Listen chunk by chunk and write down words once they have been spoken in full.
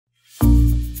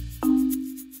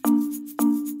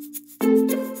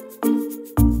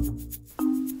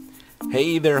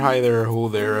Hey there, hi there, ho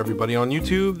there, everybody on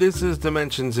YouTube. This is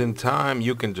Dimensions in Time.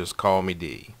 You can just call me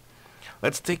D.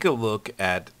 Let's take a look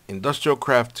at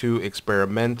IndustrialCraft 2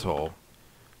 experimental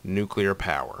nuclear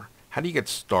power. How do you get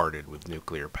started with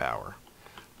nuclear power?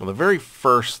 Well, the very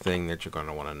first thing that you're going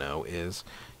to want to know is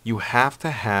you have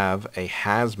to have a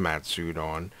hazmat suit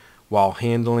on while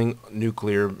handling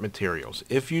nuclear materials.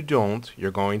 If you don't, you're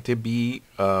going to be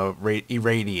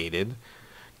irradiated,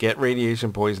 get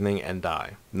radiation poisoning, and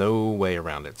die. No way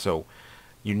around it. So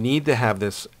you need to have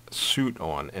this suit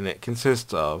on, and it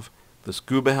consists of the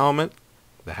scuba helmet,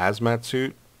 the hazmat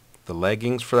suit, the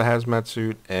leggings for the hazmat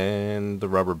suit, and the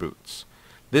rubber boots.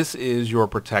 This is your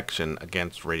protection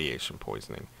against radiation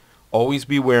poisoning. Always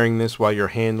be wearing this while you're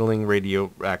handling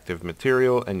radioactive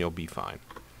material, and you'll be fine.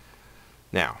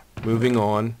 Now, moving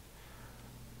on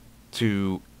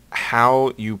to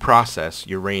how you process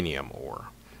uranium ore.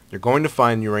 You're going to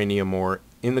find uranium ore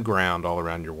in the ground all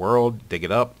around your world. Dig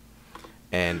it up.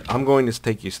 And I'm going to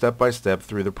take you step by step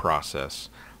through the process.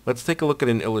 Let's take a look at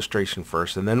an illustration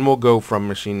first, and then we'll go from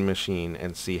machine to machine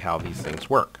and see how these things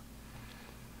work.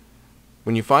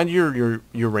 When you find your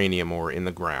uranium ore in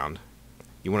the ground,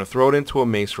 you want to throw it into a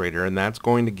macerator, and that's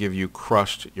going to give you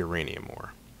crushed uranium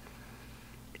ore.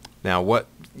 Now, what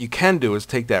you can do is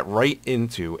take that right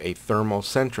into a thermal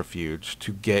centrifuge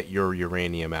to get your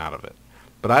uranium out of it.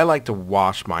 But I like to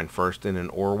wash mine first in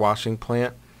an ore washing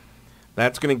plant.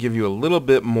 That's going to give you a little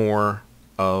bit more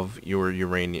of your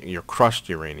uranium, your crushed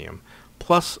uranium,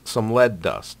 plus some lead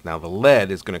dust. Now, the lead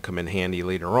is going to come in handy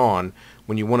later on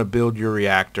when you want to build your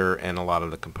reactor and a lot of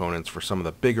the components for some of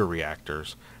the bigger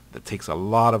reactors. That takes a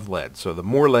lot of lead. So the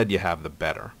more lead you have, the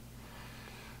better.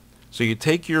 So you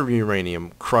take your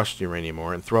uranium, crushed uranium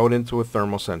ore, and throw it into a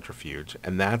thermal centrifuge,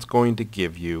 and that's going to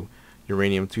give you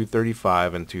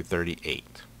uranium-235 and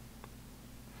 238.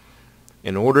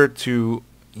 In order to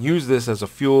use this as a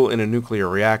fuel in a nuclear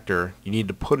reactor, you need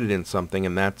to put it in something,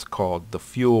 and that's called the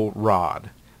fuel rod.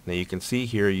 Now you can see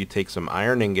here you take some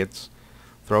iron ingots,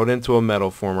 throw it into a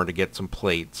metal former to get some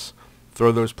plates,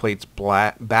 throw those plates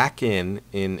back in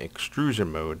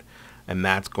extrusion mode, and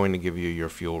that's going to give you your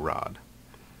fuel rod.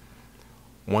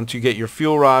 Once you get your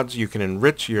fuel rods, you can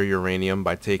enrich your uranium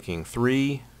by taking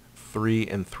 3, 3,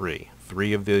 and 3.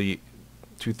 3 of the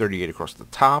 238 across the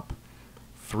top,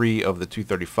 3 of the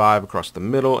 235 across the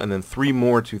middle, and then 3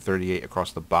 more 238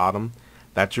 across the bottom.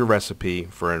 That's your recipe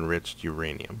for enriched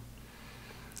uranium.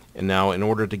 And now, in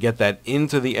order to get that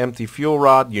into the empty fuel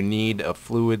rod, you need a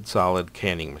fluid solid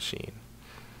canning machine.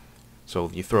 So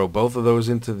you throw both of those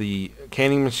into the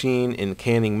canning machine in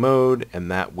canning mode, and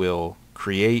that will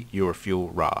create your fuel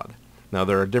rod. Now,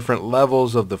 there are different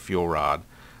levels of the fuel rod: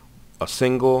 a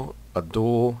single, a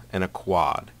dual, and a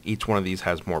quad. Each one of these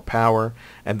has more power,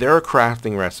 and there are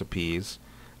crafting recipes.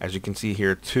 As you can see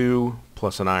here, 2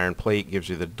 plus an iron plate gives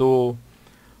you the dual,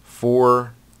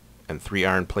 4 and 3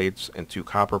 iron plates and 2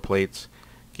 copper plates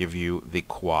give you the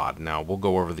quad. Now, we'll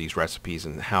go over these recipes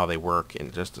and how they work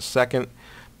in just a second.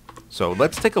 So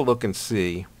let's take a look and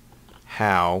see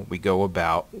how we go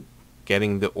about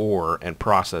getting the ore and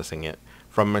processing it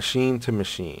from machine to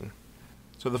machine.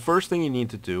 So the first thing you need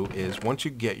to do is, once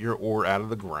you get your ore out of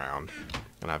the ground,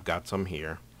 and I've got some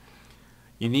here,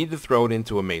 you need to throw it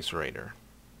into a macerator.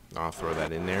 I'll throw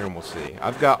that in there and we'll see.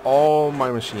 I've got all my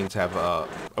machines have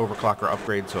overclocker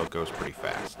upgrade, so it goes pretty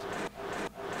fast.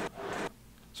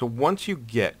 So once you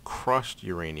get crushed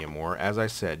uranium ore, as I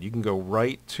said, you can go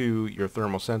right to your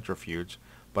thermal centrifuge,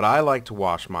 but I like to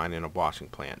wash mine in a washing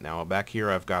plant. Now back here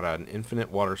I've got an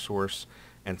infinite water source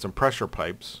and some pressure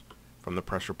pipes from the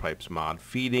pressure pipes mod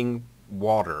feeding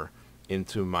water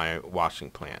into my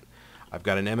washing plant. I've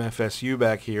got an MFSU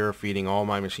back here feeding all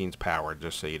my machines power,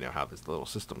 just so you know how this little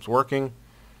system's working.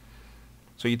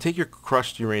 So you take your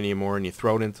crushed uranium ore and you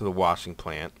throw it into the washing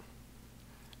plant,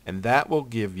 and that will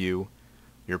give you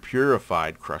your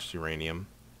purified crushed uranium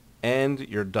and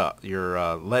your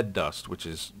lead dust, which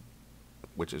is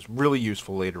really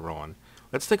useful later on.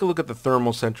 Let's take a look at the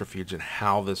thermal centrifuge and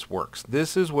how this works.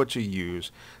 This is what you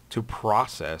use to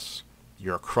process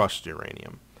your crushed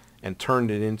uranium and turn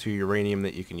it into uranium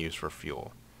that you can use for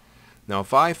fuel. Now,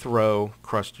 if I throw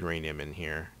crushed uranium in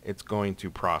here, it's going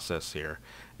to process here.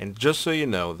 And just so you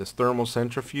know, this thermal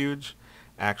centrifuge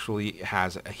actually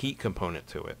has a heat component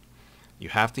to it. You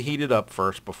have to heat it up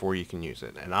first before you can use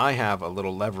it. And I have a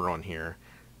little lever on here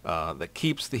that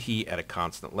keeps the heat at a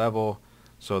constant level,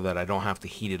 so that I don't have to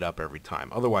heat it up every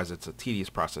time. Otherwise, it's a tedious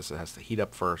process. It has to heat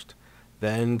up first,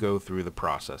 then go through the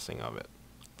processing of it.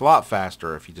 It's a lot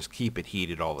faster if you just keep it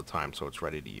heated all the time so it's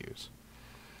ready to use.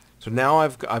 So now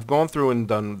I've gone through and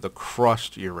done the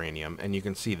crushed uranium, and you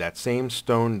can see that same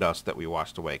stone dust that we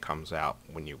washed away comes out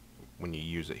when you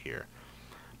use it here.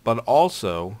 But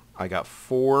also, I got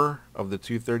 4 of the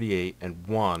 238 and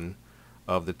 1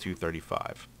 of the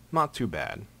 235. Not too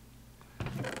bad.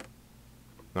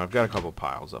 Now I've got a couple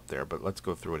piles up there, but let's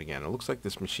go through it again. It looks like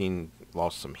this machine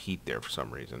lost some heat there for some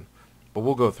reason. But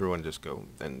we'll go through and just go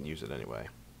and use it anyway.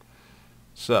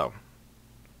 So,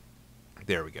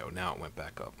 there we go. Now it went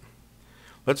back up.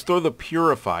 Let's throw the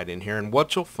purified in here, and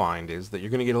what you'll find is that you're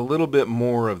going to get a little bit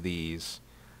more of these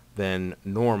than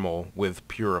normal with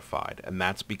purified, and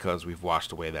that's because we've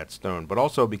washed away that stone, but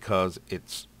also because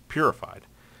it's purified.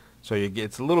 So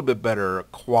it's a little bit better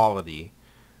quality.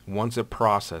 Once it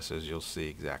processes, you'll see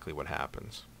exactly what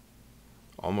happens.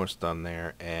 Almost done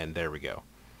there, and there we go.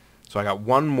 So I got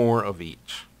 1 more of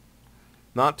each.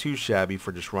 Not too shabby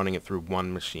for just running it through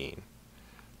one machine.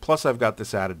 Plus I've got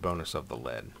this added bonus of the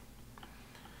lead.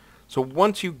 So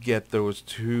once you get those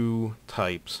 2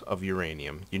 types of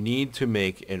uranium, you need to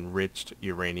make enriched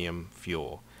uranium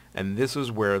fuel. And this is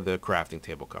where the crafting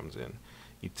table comes in.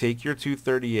 You take your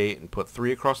 238 and put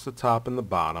 3 across the top and the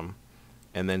bottom,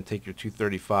 and then take your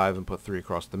 235 and put 3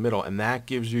 across the middle, and that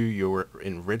gives you your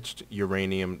enriched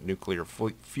uranium nuclear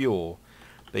fuel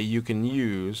that you can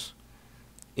use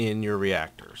in your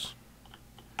reactors.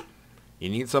 You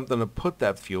need something to put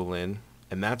that fuel in,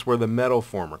 and that's where the metal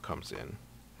former comes in.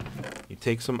 You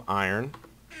take some iron,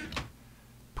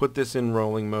 put this in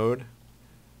rolling mode,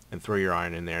 and throw your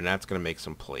iron in there, and that's going to make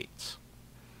some plates.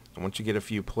 And once you get a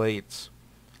few plates,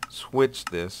 switch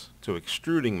this to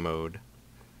extruding mode,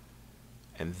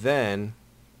 and then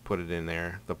put it in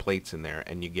there, the plates in there,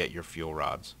 and you get your fuel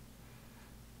rods.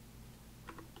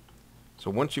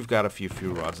 So once you've got a few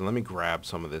fuel rods, and let me grab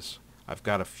some of this. I've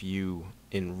got a few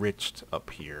enriched up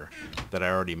here that I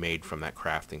already made from that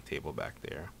crafting table back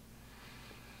there.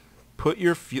 Put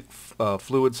your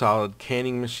fluid solid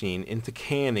canning machine into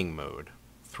canning mode.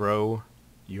 Throw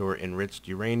your enriched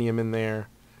uranium in there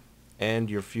and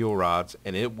your fuel rods,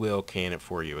 and it will can it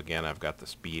for you. Again, I've got the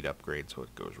speed upgrade, so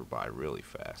it goes by really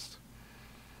fast.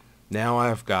 Now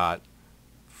I've got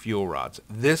fuel rods.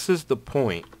 This is the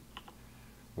point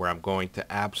where I'm going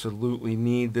to absolutely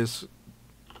need this,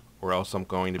 or else I'm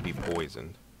going to be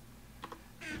poisoned.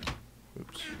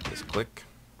 Oops, just click.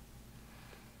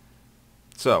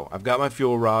 So, I've got my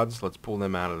fuel rods. Let's pull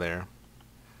them out of there.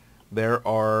 There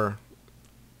are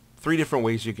 3 different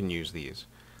ways you can use these.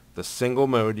 The single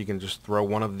mode, you can just throw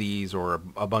one of these or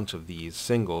a bunch of these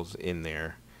singles in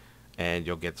there, and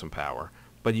you'll get some power.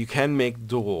 But you can make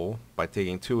dual by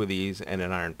taking 2 of these and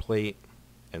an iron plate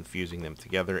and fusing them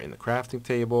together in the crafting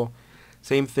table.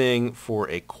 Same thing for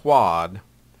a quad.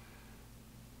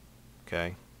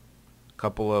 Okay, a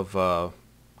couple of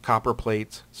copper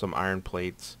plates, some iron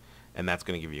plates, and that's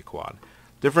going to give you a quad.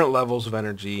 Different levels of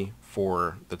energy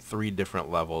for the 3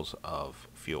 different levels of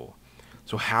fuel.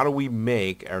 So how do we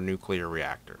make our nuclear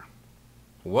reactor?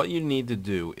 What you need to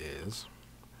do is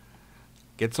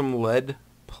get some lead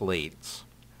plates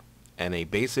and a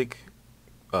basic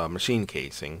machine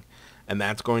casing, and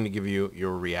that's going to give you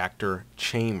your reactor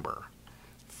chamber.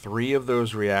 3 of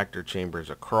those reactor chambers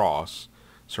across,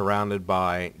 surrounded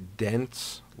by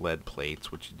dense lead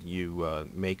plates, which you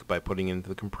make by putting into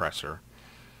the compressor,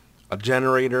 a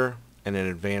generator, and an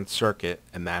advanced circuit,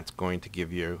 and that's going to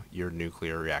give you your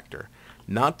nuclear reactor.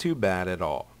 Not too bad at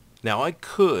all. Now I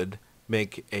could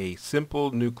make a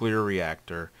simple nuclear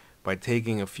reactor by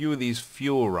taking a few of these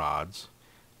fuel rods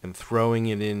and throwing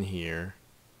it in here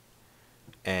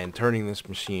and turning this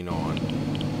machine on,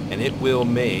 and it will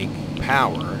make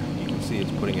power. You can see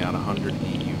it's putting out 100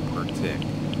 EU per tick.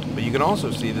 But you can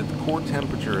also see that the core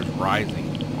temperature is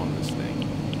rising on this thing.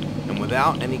 And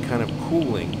without any kind of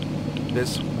cooling,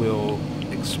 this will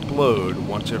explode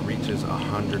once it reaches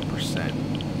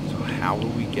 100%. So how will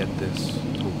we get this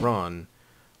to run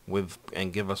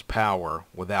and give us power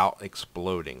without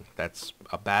exploding? That's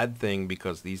a bad thing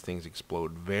because these things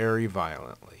explode very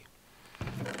violently.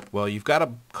 Well, you've got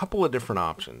a couple of different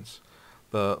options.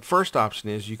 The first option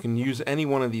is you can use any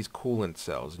one of these coolant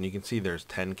cells, and you can see there's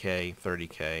 10K,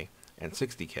 30K, and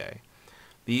 60K.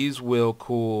 These will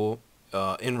cool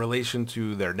in relation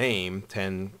to their name,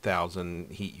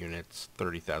 10,000 heat units,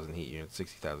 30,000 heat units,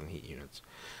 60,000 heat units.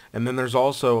 And then there's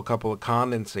also a couple of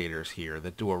condensators here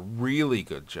that do a really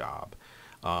good job.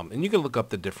 And you can look up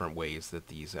the different ways that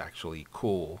these actually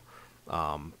cool.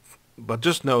 But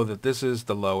just know that this is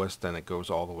the lowest, and it goes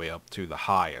all the way up to the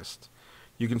highest.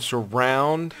 You can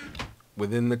surround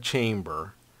within the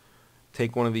chamber,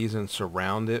 take one of these and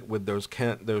surround it with those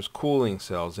cooling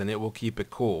cells, and it will keep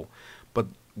it cool. But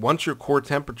once your core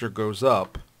temperature goes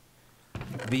up,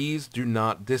 these do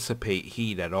not dissipate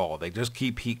heat at all. They just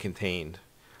keep heat contained.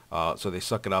 So they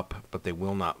suck it up, but they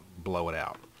will not blow it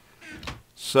out.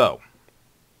 So,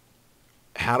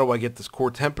 how do I get this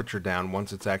core temperature down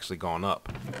once it's actually gone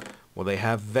up? Well, they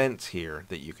have vents here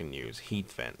that you can use,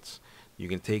 heat vents. You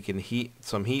can take in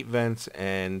some heat vents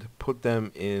and put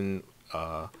them in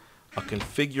a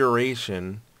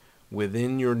configuration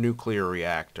within your nuclear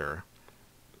reactor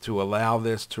to allow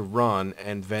this to run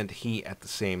and vent heat at the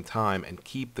same time and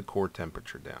keep the core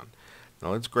temperature down.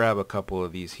 Now let's grab a couple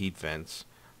of these heat vents,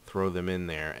 throw them in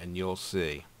there, and you'll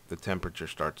see the temperature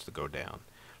starts to go down.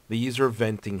 These are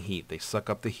venting heat. They suck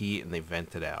up the heat and they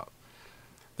vent it out.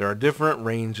 There are different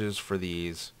ranges for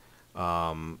these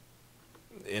in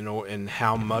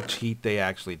how much heat they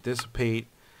actually dissipate.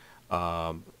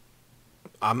 I'm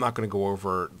not going to go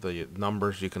over the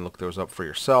numbers. You can look those up for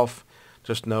yourself.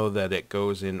 Just know that it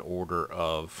goes in order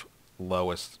of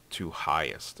lowest to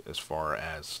highest as far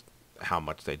as how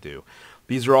much they do.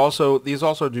 These also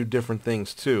do different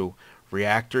things too.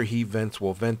 Reactor heat vents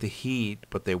will vent the heat,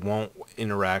 but they won't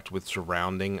interact with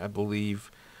surrounding, I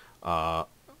believe.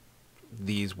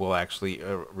 These will actually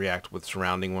react with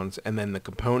surrounding ones. And then the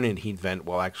component heat vent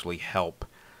will actually help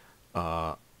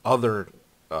other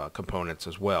components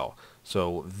as well.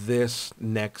 So this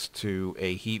next to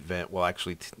a heat vent will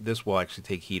actually, this will actually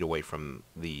take heat away from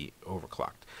the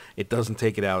overclocked. It doesn't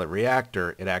take it out of the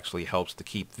reactor. It actually helps to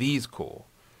keep these cool.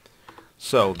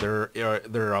 So there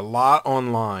are a lot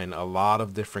online, a lot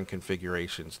of different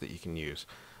configurations that you can use.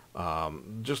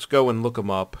 Just go and look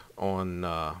them up on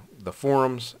the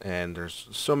forums, and there's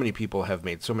so many people have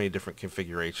made so many different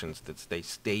configurations that stay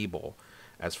stable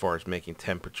as far as making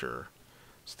temperature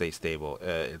stay stable.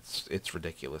 It's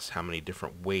ridiculous how many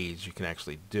different ways you can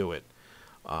actually do it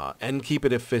and keep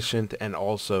it efficient and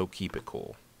also keep it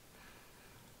cool.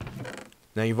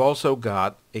 Now you've also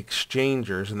got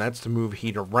exchangers, and that's to move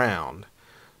heat around.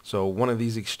 So one of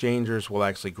these exchangers will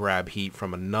actually grab heat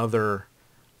from another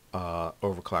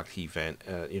overclocked heat vent,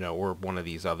 or one of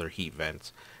these other heat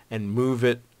vents, and move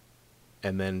it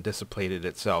and then dissipate it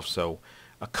itself. So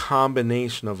a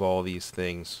combination of all these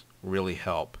things really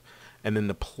help. And then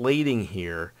the plating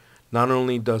here, not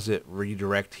only does it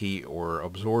redirect heat or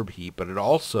absorb heat, but it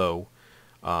also,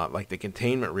 like the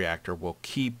containment reactor, will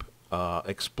keep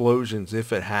explosions,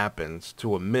 if it happens,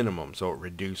 to a minimum, so it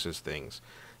reduces things.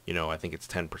 I think it's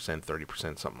 10%,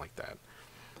 30%, something like that.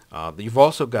 You've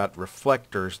also got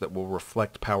reflectors that will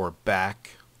reflect power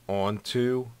back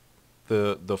onto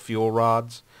the fuel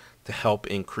rods to help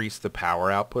increase the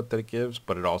power output that it gives,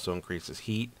 but it also increases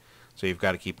heat, so you've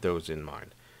got to keep those in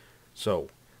mind. So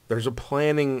there's a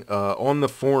planning on the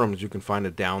forums. You can find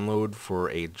a download for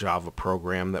a Java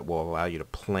program that will allow you to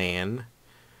plan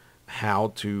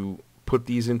how to put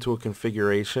these into a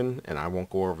configuration, and I won't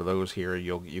go over those here.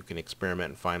 You can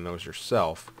experiment and find those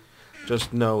yourself.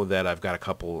 Just know that I've got a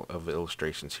couple of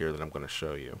illustrations here that I'm going to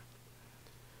show you.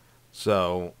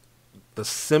 So the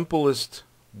simplest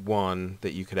one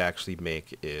that you could actually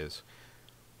make is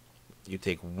you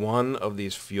take one of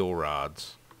these fuel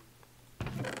rods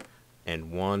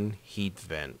and one heat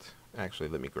vent. Actually,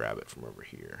 let me grab it from over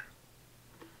here.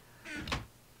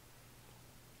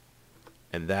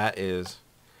 And that is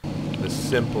the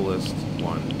simplest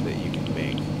one that you can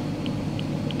make.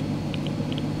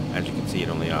 As you can see, it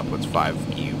only outputs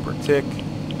 5 EU per tick,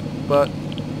 but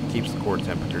keeps the core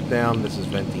temperature down. This is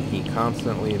venting heat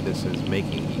constantly. This is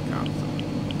making heat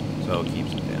constantly, so it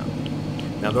keeps it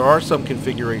down. Now, there are some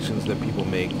configurations that people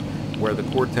make where the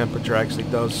core temperature actually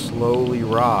does slowly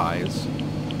rise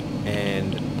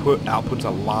and outputs a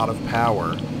lot of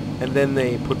power, and then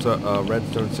they put a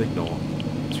redstone signal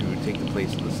to take the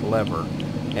place of this lever,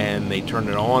 and they turn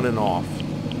it on and off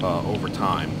over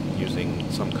time using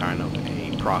some kind of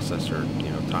a processor,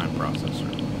 time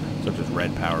processor, such as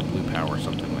red power, blue power,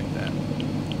 something like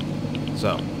that.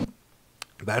 So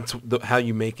that's how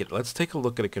you make it. Let's take a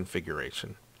look at a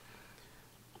configuration.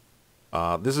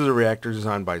 This is a reactor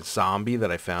designed by Zombie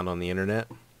that I found on the internet,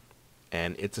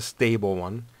 and it's a stable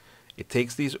one. It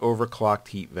takes these overclocked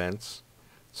heat vents,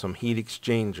 some heat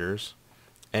exchangers,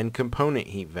 and component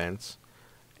heat vents,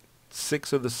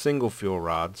 6 of the single fuel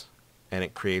rods, and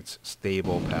it creates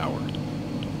stable power.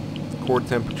 Core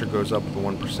temperature goes up to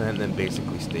 1% and then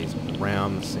basically stays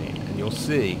around the same. And you'll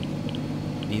see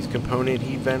these component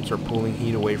heat vents are pulling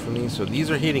heat away from these, so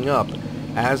these are heating up.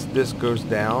 As this goes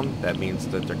down, that means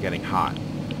that they're getting hot.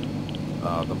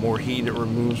 The more heat it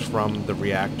removes from the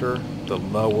reactor, the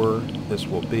lower this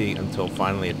will be until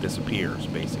finally it disappears,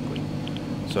 basically.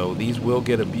 So these will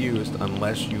get abused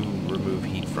unless you remove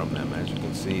heat from them. As you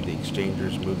can see, the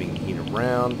exchanger's moving heat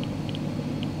around.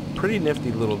 Pretty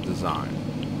nifty little design.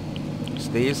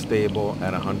 stays stable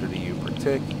at 100 EU per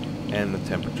tick, and the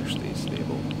temperature stays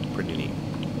stable. Pretty neat.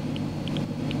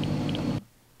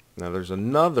 Now there's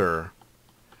another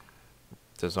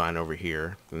design over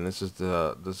here, and this is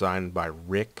the design by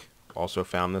Rick. Also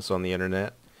found this on the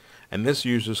internet, and this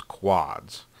uses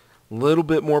quads. A little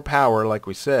bit more power, like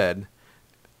we said.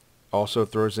 Also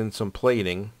throws in some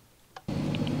plating,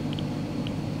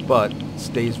 but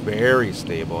stays very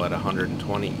stable at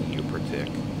 120 EU per tick.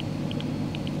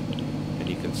 And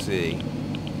you can see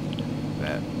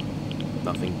that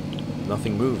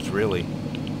nothing moves really.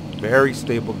 Very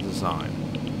stable design.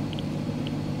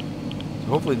 So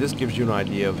hopefully this gives you an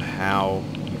idea of how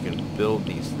you can build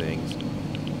these things.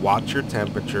 Watch your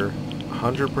temperature.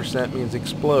 100% means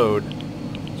explode,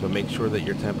 so make sure that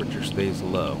your temperature stays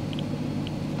low.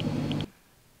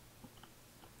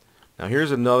 Now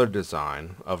here's another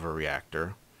design of a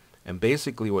reactor, and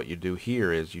basically what you do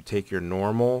here is you take your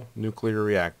normal nuclear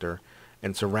reactor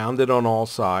and surround it on all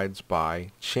sides by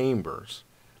chambers.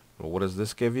 Well, what does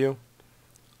this give you?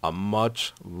 A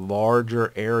much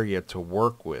larger area to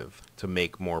work with to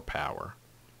make more power.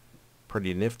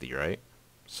 Pretty nifty, right?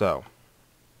 So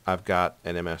I've got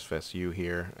an MFSU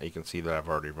here. You can see that I've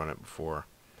already run it before.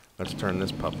 Let's turn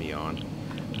this puppy on.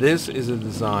 This is a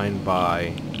design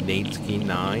by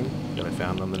Natesky9 that I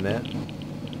found on the net.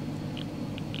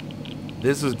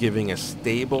 This is giving a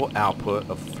stable output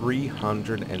of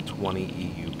 320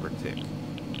 EU per tick.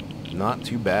 Not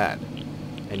too bad.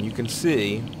 And you can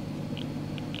see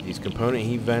these component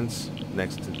heat vents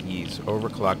next to these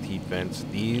overclocked heat vents.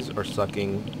 These are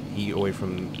sucking heat away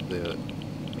from the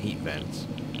heat vents.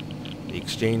 The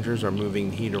exchangers are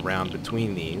moving heat around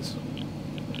between these.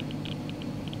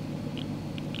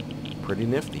 Pretty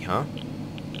nifty, huh?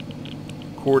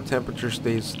 Core temperature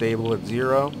stays stable at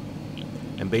 0.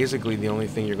 And basically the only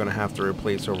thing you're going to have to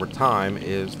replace over time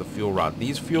is the fuel rod.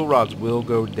 These fuel rods will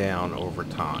go down over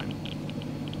time.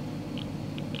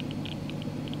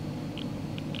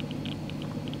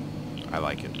 I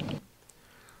like it.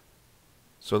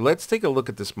 So let's take a look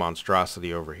at this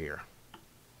monstrosity over here.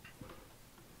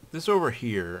 This over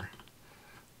here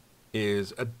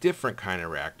is a different kind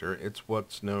of reactor. It's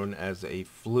what's known as a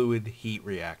fluid heat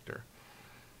reactor.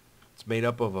 It's made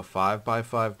up of a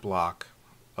 5x5 block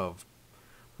of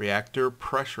reactor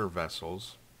pressure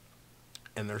vessels,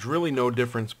 and there's really no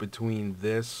difference between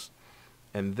this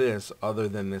and this other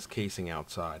than this casing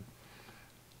outside.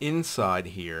 Inside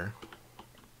here,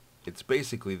 it's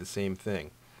basically the same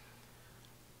thing.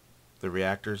 The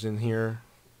reactor's in here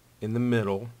in the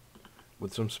middle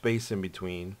with some space in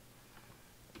between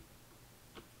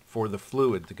for the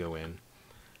fluid to go in.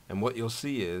 And what you'll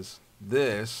see is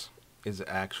this is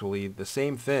actually the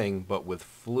same thing but with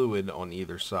fluid on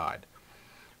either side.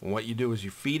 And what you do is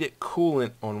you feed it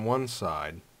coolant on one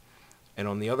side, and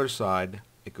on the other side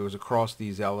it goes across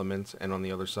these elements, and on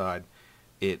the other side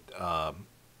it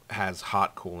has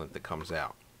hot coolant that comes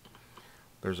out.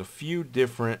 There's a few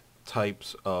different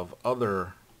types of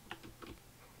other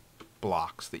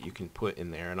blocks that you can put in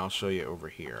there, and I'll show you over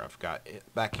here. I've got it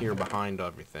back here behind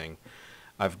everything.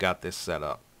 I've got this set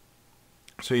up.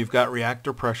 So you've got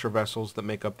reactor pressure vessels that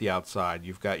make up the outside.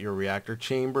 You've got your reactor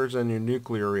chambers and your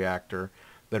nuclear reactor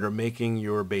that are making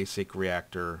your basic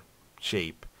reactor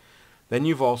shape. Then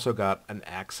you've also got an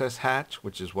access hatch,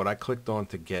 which is what I clicked on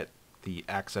to get the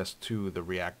access to the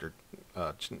reactor,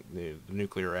 the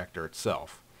nuclear reactor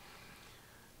itself.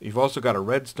 You've also got a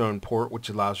redstone port, which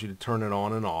allows you to turn it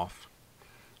on and off.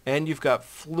 And you've got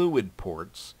fluid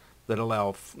ports that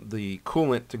allow the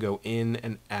coolant to go in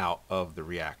and out of the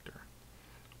reactor.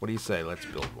 What do you say? Let's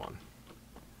build one.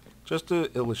 Just to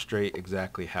illustrate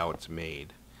exactly how it's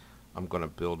made, I'm going to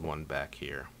build one back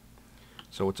here.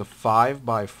 So it's a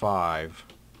 5x5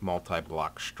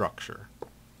 multi-block structure.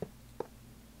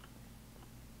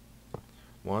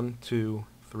 1, 2,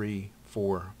 3,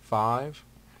 4, 5.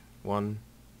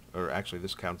 Or actually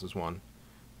this counts as 1,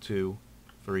 2,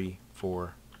 3,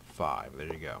 4, 5. There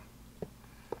you go.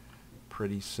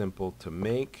 Pretty simple to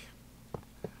make.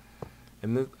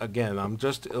 And again, I'm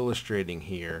just illustrating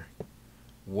here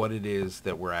what it is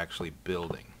that we're actually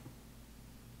building.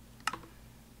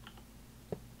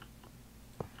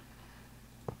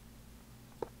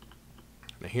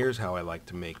 Now here's how I like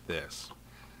to make this.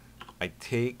 I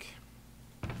take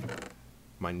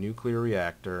my nuclear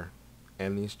reactor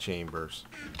and these chambers.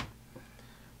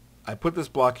 I put this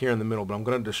block here in the middle, but I'm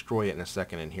going to destroy it in a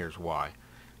second, and here's why.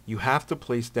 You have to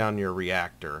place down your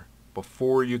reactor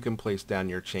before you can place down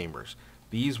your chambers.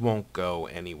 These won't go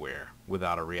anywhere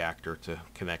without a reactor to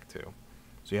connect to.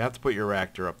 So you have to put your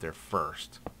reactor up there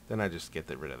first. Then I just get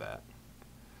rid of that.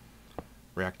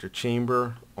 Reactor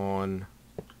chamber on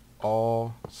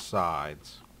all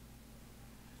sides.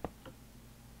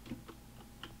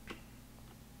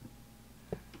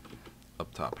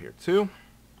 Up top here too.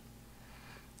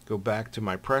 Go back to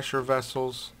my pressure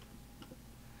vessels.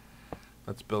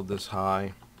 Let's build this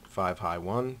high. 5 high.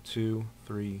 1, 2,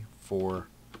 3, 4,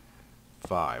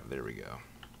 5. There we go.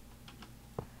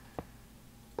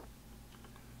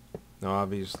 Now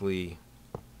obviously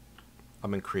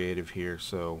I'm in creative here,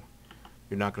 so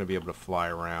you're not going to be able to fly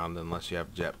around unless you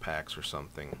have jetpacks or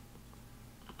something.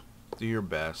 Do your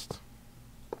best.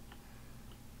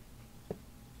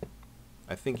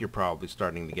 I think you're probably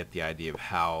starting to get the idea of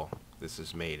how this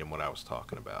is made and what I was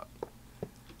talking about.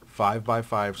 5 by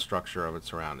 5 structure of its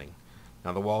surrounding.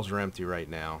 Now the walls are empty right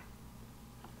now,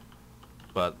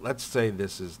 but let's say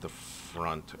this is the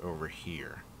front over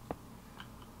here.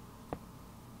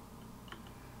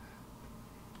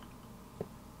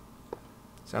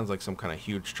 Sounds like some kind of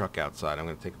huge truck outside. I'm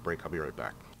going to take a break. I'll be right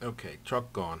back. Okay,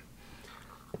 truck gone.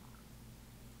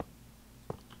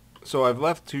 So I've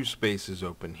left 2 spaces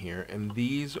open here, and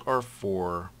these are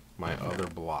for my other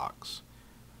blocks.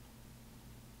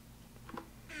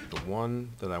 The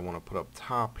one that I want to put up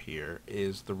top here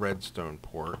is the redstone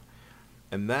port,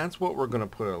 and that's what we're going to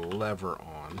put a lever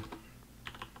on.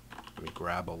 Let me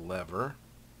grab a lever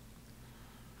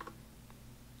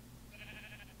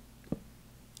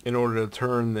in order to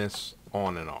turn this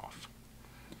on and off.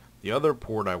 The other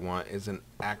port I want is an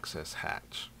access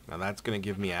hatch. Now that's going to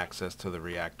give me access to the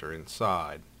reactor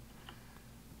inside.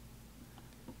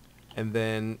 And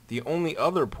then the only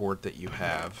other port that you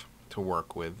have to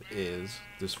work with is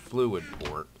this fluid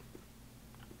port.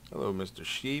 Hello, Mr.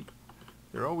 Sheep.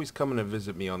 They're always coming to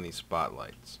visit me on these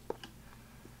spotlights.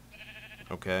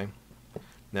 Okay?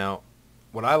 Now,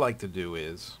 what I like to do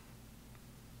is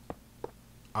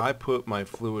I put my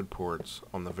fluid ports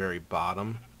on the very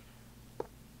bottom.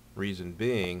 Reason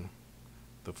being,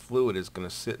 the fluid is going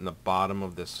to sit in the bottom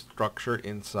of this structure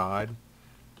inside.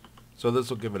 So this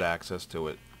will give it access to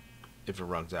it if it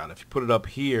runs out. If you put it up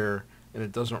here and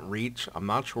it doesn't reach, I'm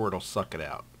not sure it'll suck it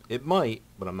out. It might,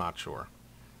 but I'm not sure.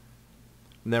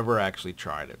 Never actually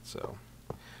tried it, so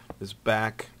this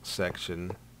back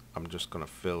section I'm just going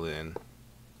to fill in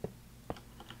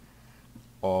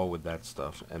all with that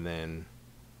stuff, and then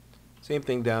same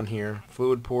thing down here,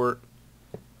 fluid port,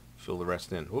 fill the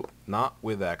rest in. Oop, not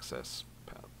with access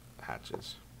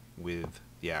hatches, with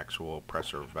the actual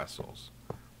pressure vessels.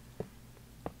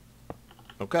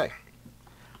 Okay,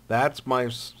 that's my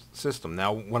system.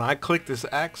 Now when I click this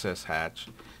access hatch,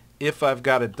 if I've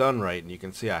got it done right, and you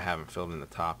can see I haven't filled in the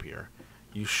top here,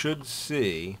 you should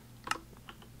see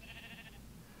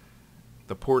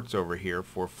the ports over here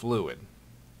for fluid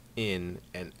in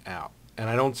and out. And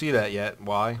I don't see that yet.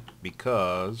 Why?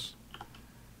 Because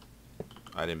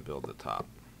I didn't build the top.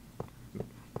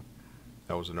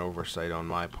 That was an oversight on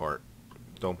my part.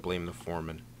 Don't blame the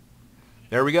foreman.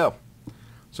 There we go.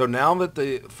 So now that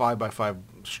the 5 by 5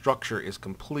 structure is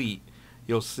complete,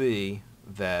 you'll see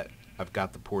that I've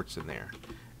got the ports in there.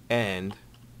 And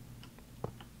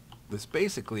this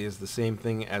basically is the same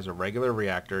thing as a regular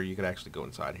reactor. You could actually go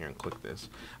inside here and click this.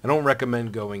 I don't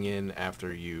recommend going in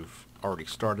after you've already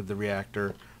started the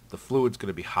reactor. The fluid's going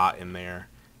to be hot in there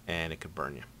and it could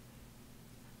burn you.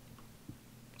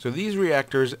 So these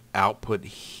reactors output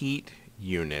heat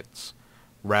units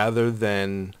rather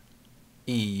than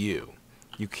EU.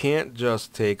 You can't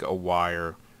just take a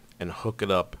wire and hook it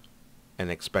up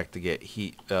and expect to get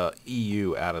heat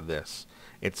EU out of this.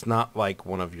 It's not like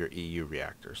one of your EU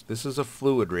reactors. This is a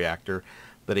fluid reactor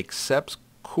that accepts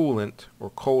coolant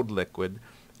or cold liquid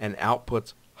and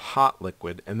outputs hot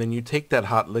liquid, and then you take that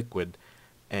hot liquid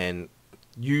and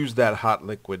use that hot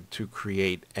liquid to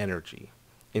create energy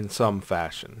in some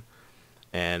fashion.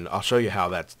 And I'll show you how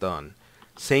that's done.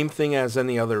 Same thing as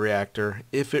any other reactor.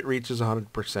 If it reaches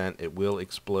 100%, it will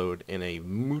explode in a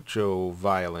mucho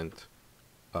violent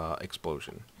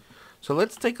explosion. So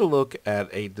let's take a look at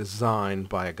a design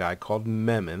by a guy called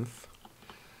Mementh,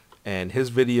 and his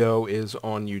video is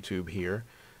on YouTube here.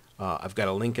 I've got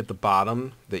a link at the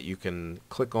bottom that you can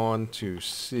click on to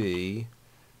see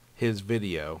his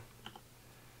video.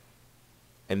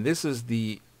 And this is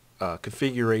the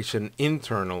configuration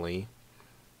internally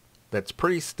that's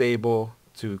pretty stable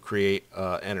to create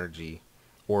energy,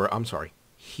 or I'm sorry,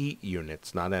 heat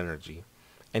units, not energy,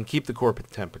 and keep the core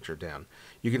temperature down.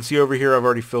 You can see over here I've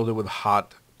already filled it with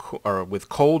with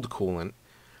cold coolant.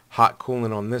 Hot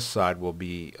coolant on this side will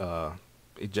be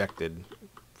ejected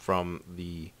from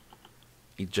the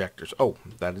ejectors. Oh,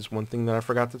 that is one thing that I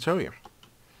forgot to tell you.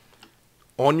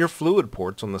 On your fluid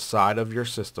ports on the side of your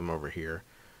system over here,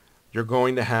 you're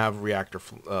going to have reactor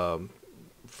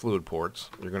fluid ports,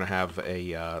 you're going to have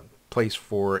a place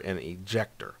for an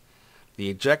ejector. The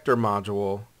ejector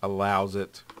module allows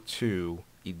it to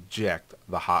eject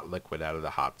the hot liquid out of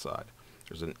the hot side.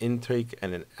 There's an intake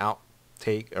and an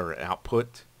outtake, or an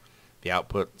output. The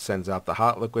output sends out the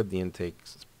hot liquid, the intake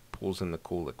pulls in the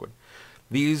cool liquid.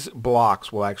 These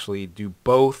blocks will actually do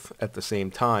both at the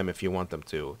same time if you want them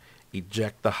to.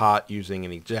 Eject the hot using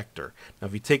an ejector. Now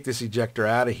if you take this ejector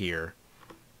out of here,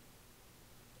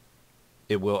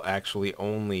 it will actually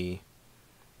only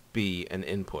be an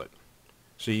input.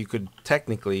 So you could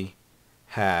technically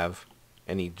have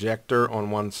an ejector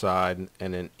on one side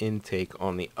and an intake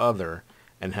on the other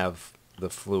and have the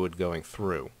fluid going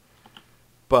through.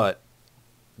 But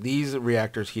these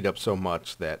reactors heat up so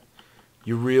much that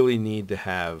you really need to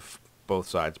have both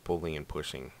sides pulling and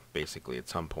pushing basically at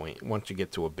some point once you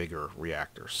get to a bigger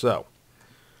reactor. So,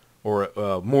 or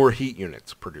more heat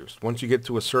units produced. Once you get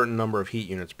to a certain number of heat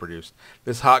units produced,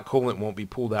 this hot coolant won't be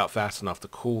pulled out fast enough to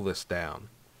cool this down.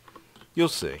 You'll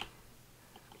see.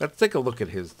 Let's take a look at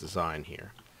his design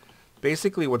here.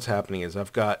 Basically what's happening is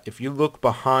I've got, if you look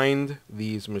behind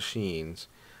these machines,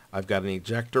 I've got an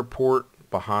ejector port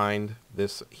behind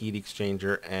this heat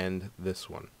exchanger and this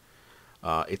one.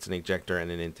 It's an ejector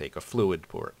and an intake, a fluid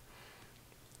port.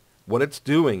 What it's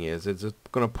doing is it's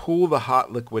going to pull the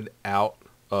hot liquid out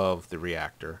of the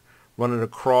reactor, run it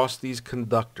across these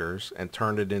conductors and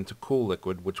turn it into cool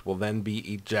liquid, which will then be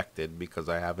ejected because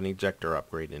I have an ejector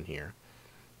upgrade in here,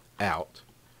 out.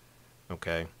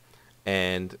 Okay,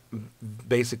 and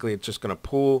basically it's just going to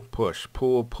pull, push,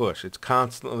 pull, push. It's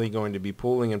constantly going to be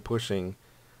pulling and pushing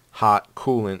hot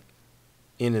coolant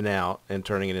in and out and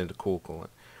turning it into cool coolant.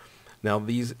 Now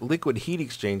these liquid heat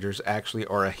exchangers actually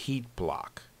are a heat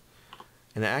block.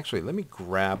 And actually, let me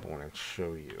grab one and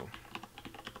show you.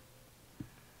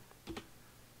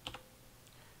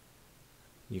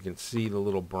 You can see the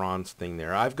little bronze thing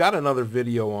there. I've got another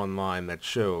video online that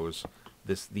shows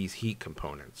these heat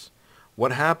components.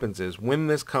 What happens is when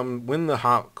the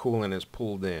hot coolant is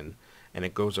pulled in and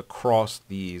it goes across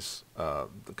these the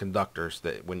conductors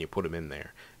that when you put them in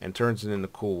there and turns it into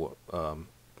coolant,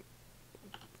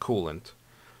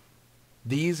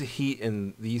 these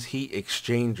heat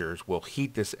exchangers will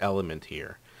heat this element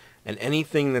here, and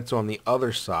anything that's on the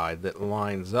other side that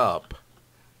lines up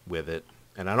with it,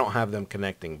 and I don't have them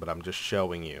connecting, but I'm just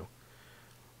showing you.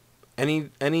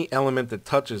 Any element that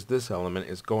touches this element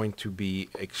is going to be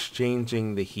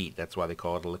exchanging the heat. That's why they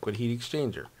call it a liquid heat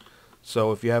exchanger.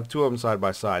 So if you have two of them side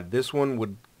by side, this one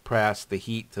would pass the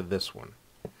heat to this one.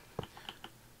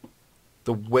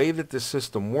 The way that this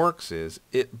system works is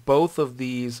both of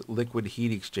these liquid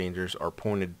heat exchangers are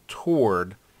pointed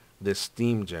toward this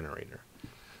steam generator.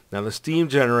 Now the steam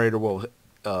generator will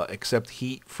accept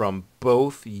heat from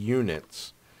both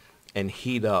units and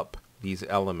heat up these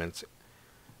elements,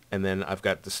 and then I've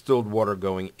got distilled water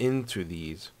going into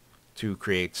these to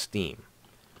create steam.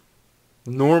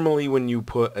 Normally when you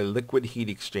put a liquid heat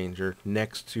exchanger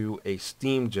next to a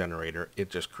steam generator,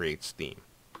 it just creates steam.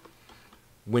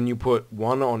 When you put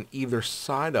one on either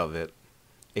side of it,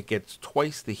 it gets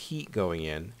twice the heat going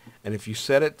in, and if you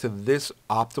set it to this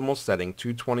optimal setting,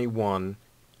 221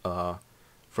 for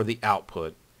the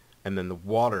output, and then the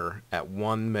water at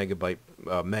 1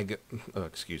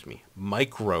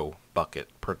 micro bucket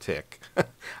per tick.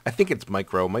 I think it's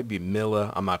micro, might be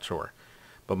milli, I'm not sure,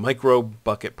 but micro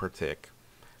bucket per tick.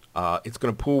 It's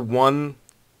going to pull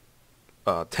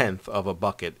 1/10 of a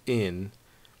bucket in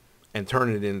and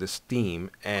turn it into steam,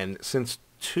 and since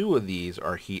two of these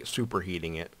are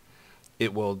superheating it,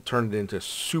 it will turn it into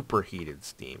superheated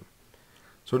steam.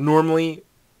 So normally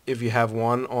if you have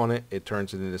one on it, it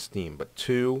turns it into steam, but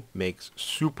two makes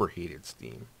superheated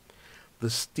steam. The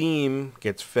steam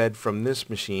gets fed from this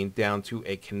machine down to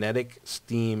a kinetic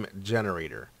steam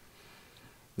generator.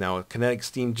 Now a kinetic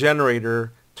steam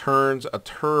generator turns a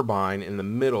turbine in the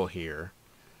middle here,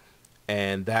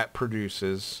 and that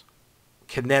produces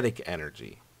kinetic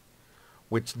energy,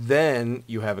 which then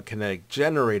you have a kinetic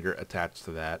generator attached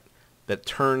to that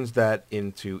turns that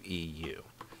into EU.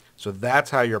 So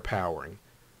that's how you're powering.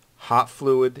 Hot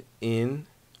fluid in,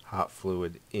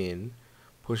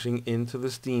 pushing into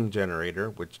the steam generator,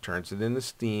 which turns it into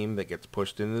steam that gets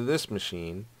pushed into this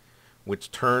machine,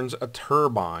 which turns a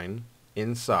turbine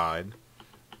inside,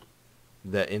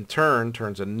 that in turn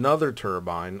turns another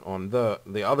turbine on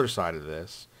the other side of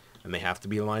this, and they have to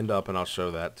be lined up, and I'll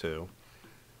show that too.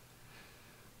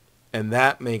 And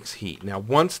that makes heat. Now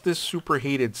once this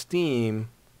superheated steam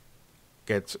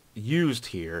gets used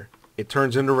here, it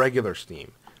turns into regular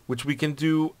steam, which we can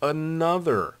do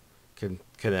another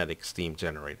kinetic steam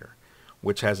generator,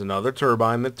 which has another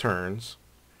turbine that turns,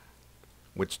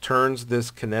 which turns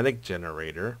this kinetic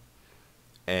generator,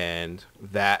 and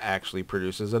that actually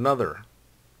produces another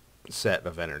set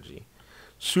of energy.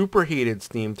 Superheated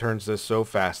steam turns this so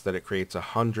fast that it creates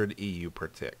 100 EU per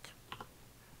tick.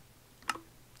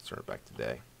 Let's turn it back to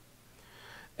day.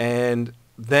 And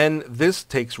then this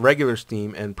takes regular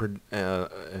steam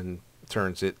and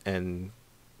turns it and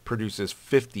produces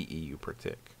 50 EU per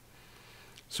tick.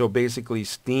 So basically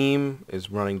steam is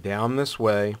running down this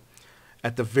way.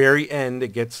 At the very end,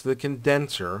 it gets the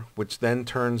condenser, which then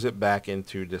turns it back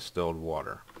into distilled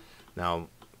water. Now,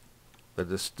 the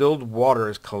distilled water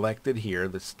is collected here.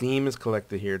 The steam is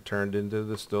collected here, turned into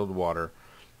distilled water,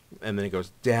 and then it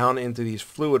goes down into these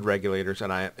fluid regulators,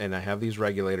 and I have these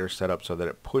regulators set up so that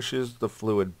it pushes the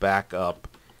fluid back up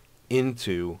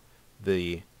into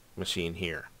the machine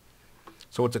here.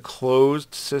 So it's a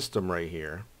closed system right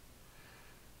here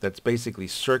that's basically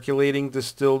circulating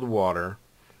distilled water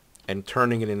and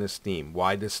turning it into steam.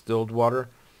 Why distilled water?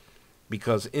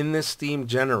 Because in this steam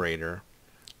generator,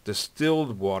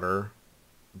 distilled water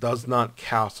does not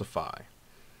calcify.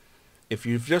 If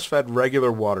you've just fed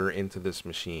regular water into this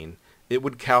machine, it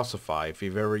would calcify if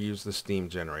you've ever used the steam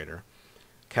generator.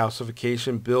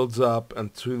 Calcification builds up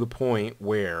to the point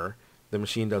where the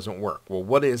machine doesn't work. Well,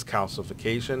 what is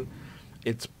calcification?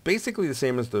 It's basically the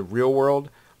same as the real world.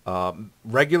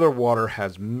 Regular water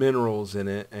has minerals in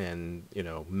it and,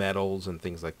 metals and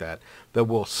things like that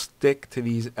will stick to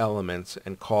these elements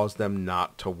and cause them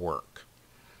not to work.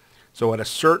 So at a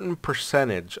certain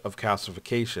percentage of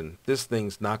calcification, this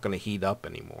thing's not going to heat up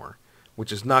anymore,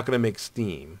 which is not going to make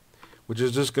steam, which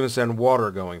is just going to send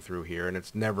water going through here, and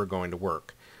it's never going to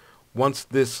work. Once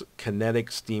this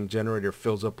kinetic steam generator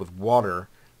fills up with water,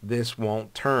 this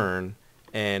won't turn,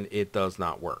 and it does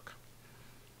not work.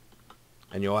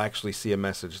 And you'll actually see a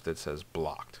message that says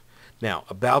blocked. Now,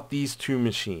 about these two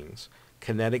machines,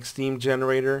 kinetic steam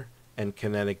generator and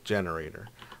kinetic generator.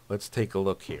 Let's take a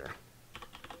look here.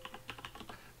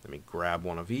 Let me grab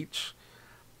one of each.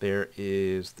 There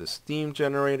is the steam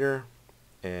generator,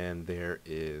 and there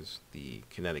is the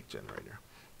kinetic generator.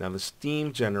 Now, the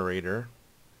steam generator,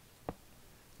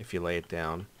 if you lay it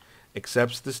down,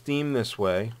 accepts the steam this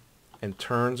way and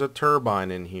turns a turbine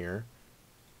in here.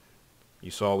 You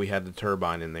saw we had the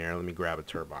turbine in there. Let me grab a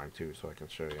turbine too so I can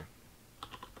show you.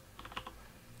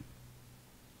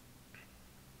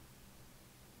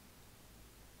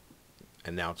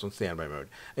 And now it's on standby mode.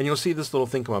 And you'll see this little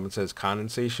thing come up and says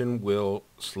condensation will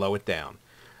slow it down.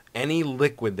 Any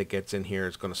liquid that gets in here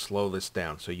is going to slow this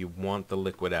down, so you want the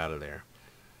liquid out of there.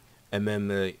 And then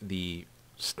the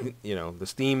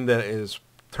steam that is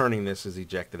turning this is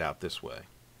ejected out this way.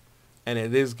 And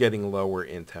it is getting lower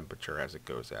in temperature as it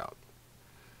goes out.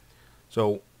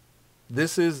 So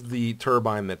this is the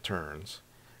turbine that turns,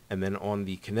 and then on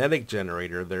the kinetic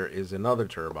generator there is another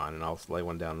turbine, and I'll lay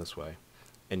one down this way,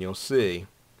 and you'll see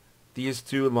these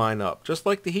two line up just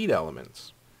like the heat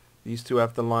elements. These two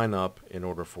have to line up in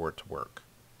order for it to work.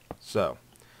 So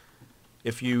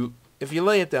if you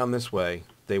lay it down this way,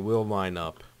 they will line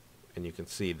up, and you can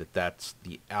see that that's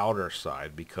the outer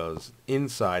side because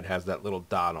inside has that little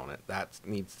dot on it. That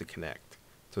needs to connect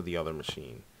to the other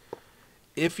machine.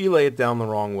 If you lay it down the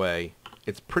wrong way,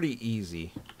 it's pretty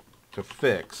easy to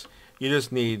fix. You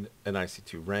just need an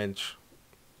IC2 wrench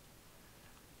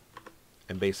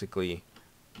and basically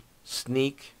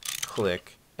sneak,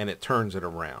 click, and it turns it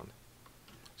around.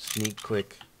 Sneak,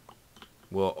 click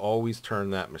will always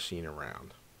turn that machine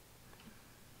around.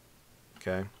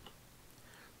 Okay?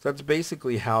 So that's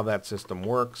basically how that system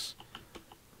works.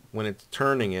 When it's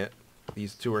turning it,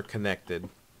 these two are connected.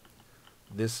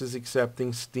 This is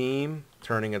accepting steam,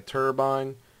 turning a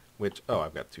turbine, which,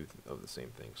 I've got two of the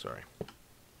same thing, sorry,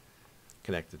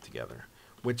 connected together,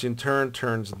 which in turn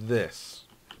turns this.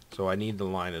 So I need to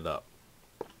line it up.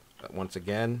 But once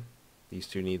again, these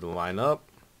two need to line up.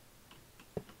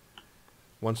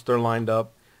 Once they're lined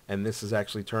up, and this is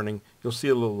actually turning, you'll see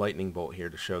a little lightning bolt here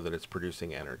to show that it's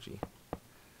producing energy.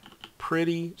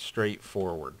 Pretty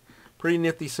straightforward. Pretty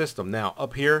nifty system. Now,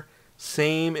 up here,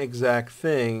 same exact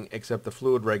thing, except the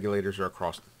fluid regulators are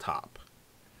across the top.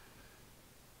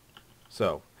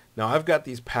 So, now I've got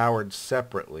these powered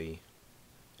separately,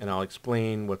 and I'll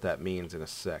explain what that means in a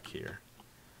sec here,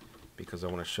 because I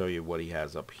want to show you what he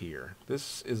has up here.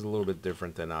 This is a little bit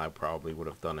different than I probably would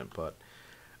have done it, but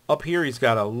up here he's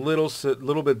got a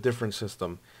little bit different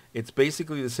system. It's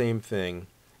basically the same thing.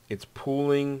 It's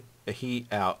pulling a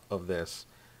heat out of this,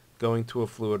 going to a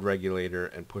fluid regulator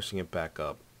and pushing it back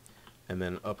up. And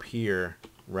then up here,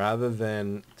 rather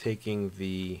than taking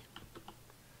the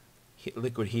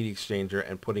liquid heat exchanger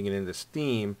and putting it into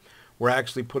steam, we're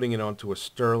actually putting it onto a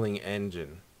Stirling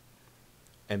engine.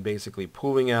 and basically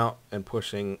pulling out and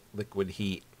pushing liquid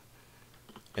heat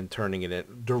and turning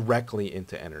it directly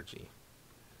into energy.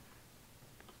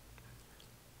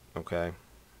 Okay,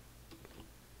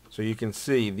 so you can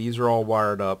see these are all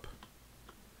wired up.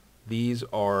 These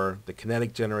are the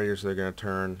kinetic generators they're going to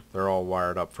turn. They're all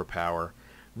wired up for power.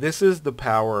 This is the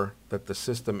power that the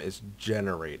system is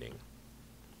generating.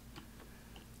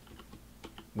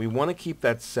 We want to keep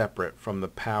that separate from the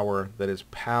power that is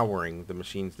powering the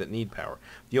machines that need power.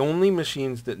 The only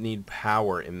machines that need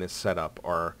power in this setup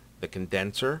are the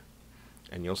condenser,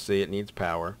 and you'll see it needs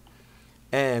power,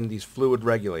 and these fluid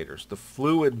regulators. The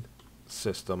fluid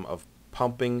system of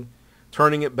pumping,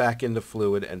 turning it back into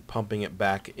fluid and pumping it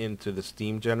back into the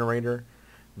steam generator,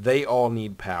 they all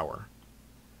need power.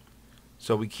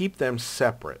 So we keep them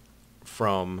separate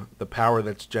from the power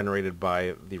that's generated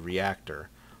by the reactor,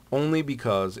 only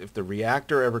because if the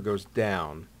reactor ever goes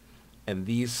down and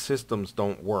these systems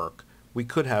don't work, we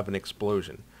could have an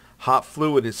explosion. Hot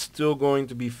fluid is still going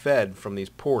to be fed from these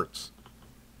ports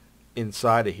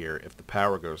inside of here if the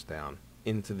power goes down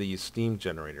into these steam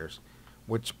generators,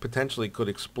 which potentially could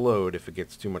explode if it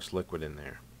gets too much liquid in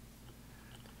there.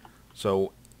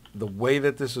 So the way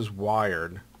that this is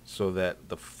wired, so that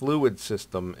the fluid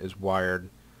system is wired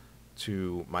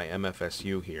to my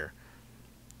MFSU here,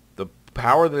 the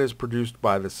power that is produced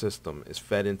by the system is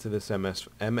fed into this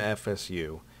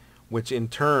MFSU, which in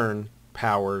turn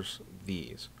powers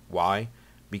these. Why?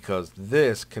 Because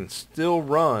this can still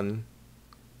run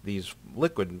these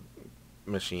liquid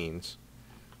machines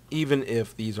even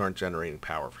if these aren't generating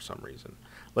power for some reason.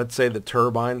 Let's say the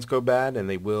turbines go bad, and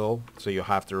they will, so you'll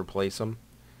have to replace them.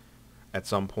 At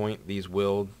some point, these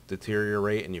will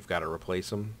deteriorate, and you've got to replace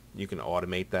them. You can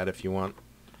automate that if you want.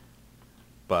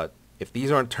 But if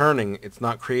these aren't turning, it's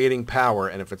not creating power,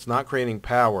 and if it's not creating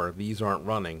power, these aren't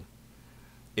running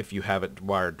if you have it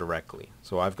wired directly.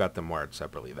 So I've got them wired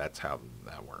separately. That's how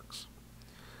that works.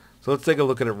 So let's take a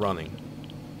look at it running.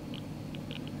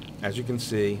 As you can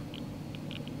see,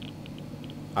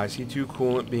 IC2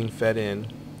 coolant being fed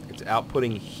in. It's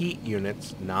outputting heat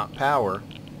units, not power.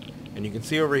 And you can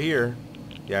see over here,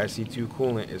 the IC2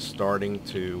 coolant is starting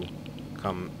to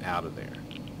come out of there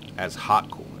as hot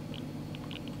coolant.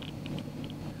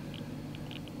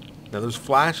 Now those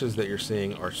flashes that you're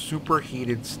seeing are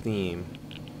superheated steam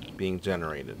being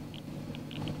generated.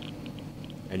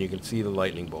 And you can see the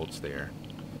lightning bolts there.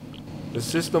 The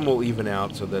system will even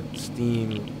out so that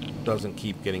steam doesn't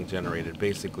keep getting generated.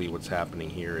 Basically what's happening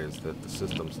here is that the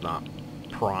system's not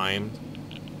primed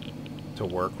to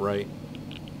work right.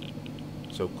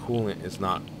 So coolant is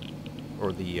not,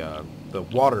 or the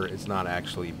water is not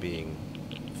actually being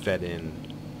fed in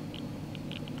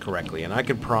correctly. And I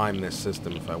could prime this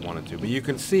system if I wanted to, but you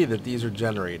can see that these are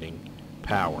generating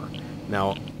power.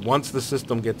 Now once the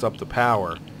system gets up to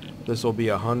power, this will be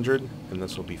 100 and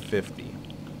this will be 50.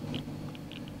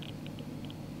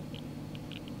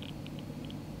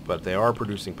 But they are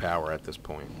producing power at this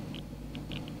point.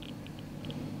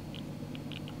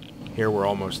 Here we're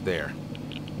almost there.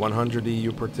 100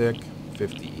 EU per tick,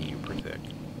 50 EU per tick.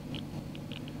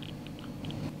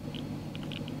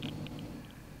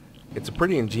 It's a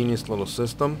pretty ingenious little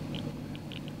system,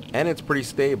 and it's pretty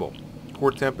stable.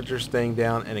 Core temperature staying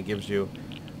down, and it gives you,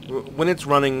 when it's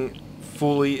running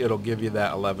fully, it'll give you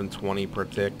that 1120 per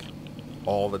tick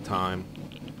all the time.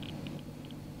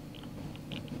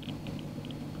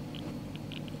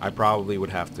 I probably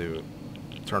would have to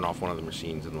turn off one of the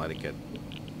machines and let it get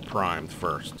primed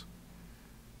first.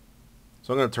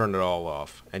 So I'm going to turn it all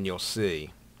off, and you'll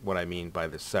see what I mean by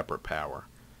this separate power.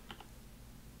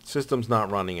 System's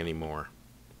not running anymore.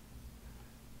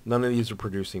 None of these are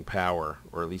producing power,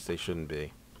 or at least they shouldn't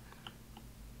be.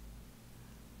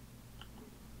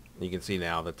 You can see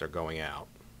now that they're going out.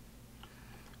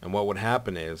 And what would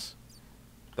happen is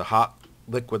the hot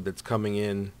liquid that's coming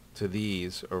in to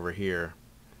these over here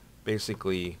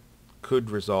basically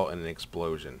could result in an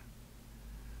explosion.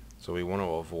 So we want to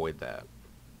avoid that.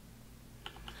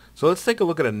 So let's take a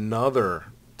look at another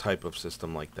type of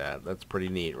system like that. That's pretty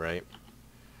neat, right?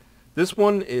 This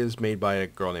one is made by a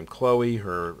girl named Chloe.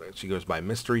 She goes by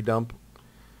Mystery Dump.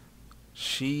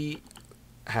 She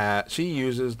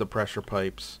uses the pressure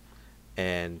pipes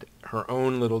and her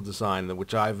own little design,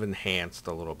 which I've enhanced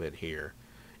a little bit here,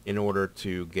 in order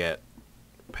to get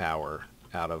power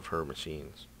out of her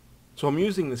machines. So I'm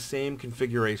using the same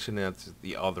configuration as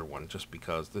the other one, just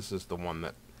because this is the one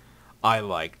that I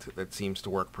liked, that seems to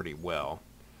work pretty well.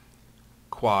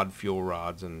 Quad fuel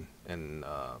rods and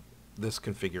this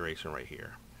configuration right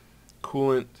here.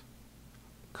 Coolant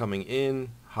coming in,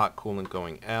 hot coolant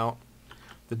going out.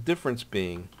 The difference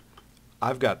being,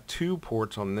 I've got two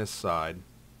ports on this side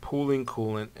pooling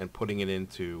coolant and putting it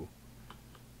into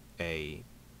a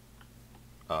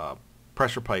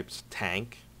pressure pipes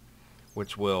tank,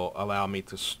 which will allow me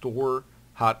to store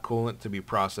hot coolant to be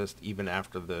processed even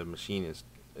after the machine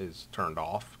is turned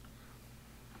off.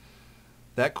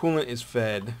 That coolant is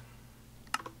fed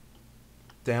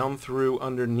down through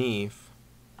underneath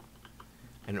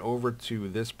and over to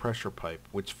this pressure pipe,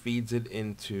 which feeds it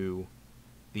into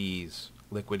these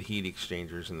liquid heat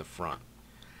exchangers in the front.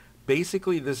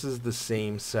 Basically, this is the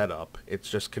same setup. It's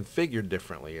just configured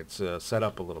differently. It's set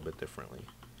up a little bit differently.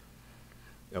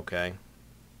 Okay.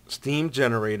 Steam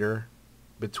generator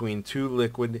between two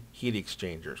liquid heat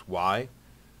exchangers. Why?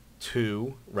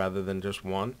 Two rather than just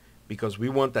one? Because we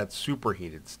want that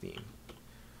superheated steam.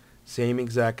 Same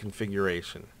exact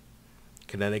configuration.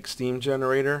 Kinetic steam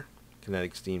generator,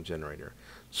 kinetic steam generator.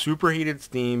 Superheated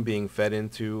steam being fed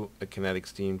into a kinetic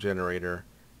steam generator,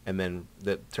 and then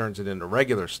that turns it into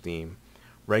regular steam.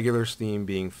 Regular steam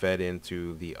being fed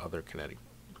into the other kinetic.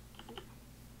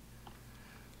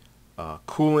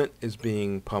 Coolant is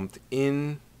being pumped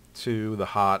into the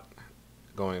hot,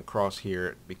 going across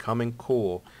here, becoming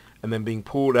cool, and then being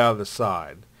pulled out of the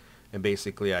side. And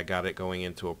basically I got it going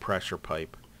into a pressure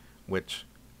pipe, which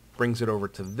brings it over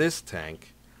to this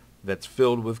tank that's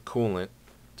filled with coolant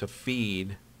to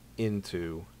feed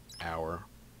into our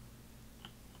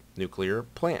nuclear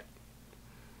plant.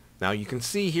 Now you can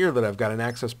see here that I've got an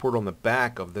access port on the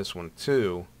back of this one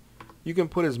too. You can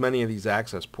put as many of these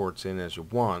access ports in as you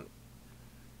want.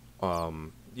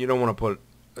 You don't want to put,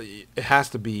 it has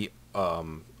to be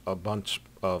a bunch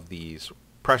of these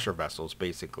pressure vessels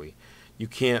basically. You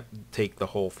can't take the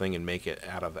whole thing and make it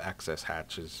out of access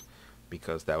hatches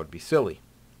because that would be silly.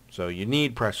 So you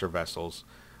need pressure vessels.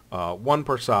 One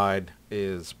per side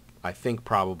is, I think,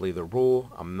 probably the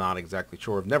rule. I'm not exactly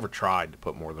sure. I've never tried to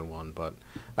put more than one, but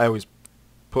I always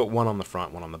put one on the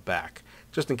front, one on the back,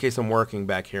 just in case I'm working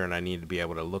back here and I need to be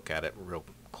able to look at it real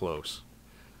close.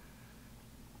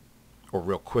 Or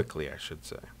real quickly, I should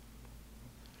say.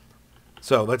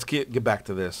 So let's get back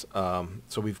to this.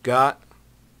 So we've got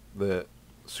the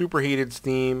superheated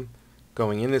steam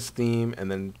going into steam and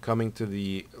then coming to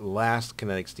the last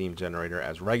kinetic steam generator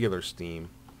as regular steam.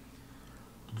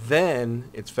 Then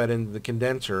it's fed into the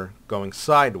condenser going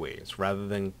sideways rather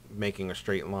than making a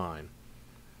straight line.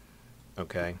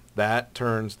 Okay, that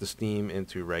turns the steam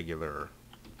into regular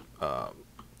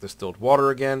distilled water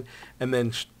again. And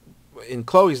then in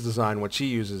Chloe's design, what she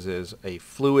uses is a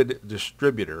fluid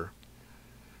distributor,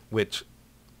 which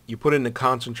you put into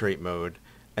concentrate mode,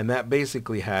 and that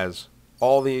basically has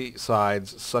all the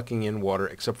sides sucking in water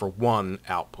except for one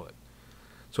output.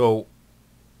 So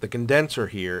the condenser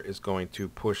here is going to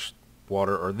push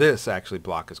water, or this actually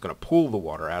block is going to pull the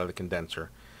water out of the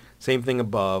condenser. Same thing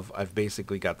above. I've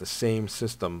basically got the same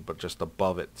system but just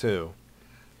above it too.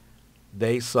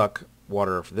 They suck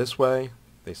water this way,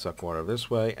 they suck water this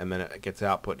way, and then it gets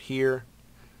output here,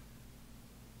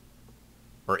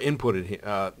 or inputted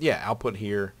here, output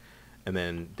here, and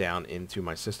then down into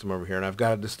my system over here. And I've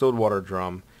got a distilled water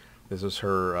drum. This is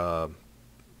her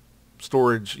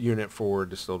storage unit for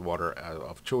distilled water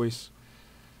of choice.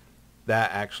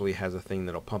 That actually has a thing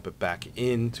that'll pump it back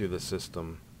into the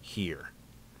system here.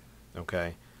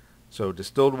 Okay, so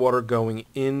distilled water going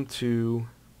into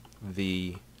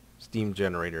the steam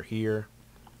generator here,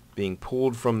 being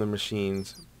pulled from the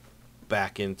machines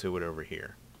back into it over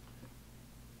here.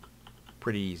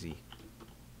 Pretty easy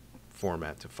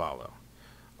format to follow.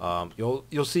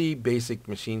 You'll see basic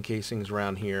machine casings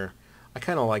around here. I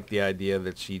kind of like the idea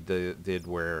that she did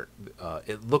where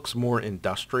it looks more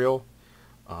industrial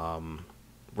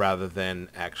rather than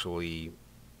actually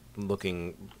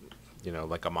looking, you know,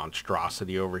 like a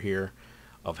monstrosity over here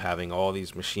of having all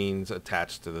these machines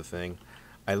attached to the thing.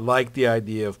 I like the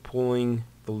idea of pulling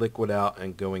the liquid out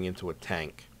and going into a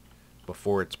tank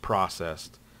before it's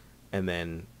processed, and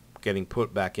then getting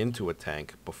put back into a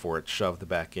tank before it's shoved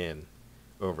back in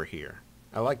over here.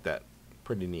 I like that.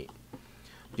 Pretty neat.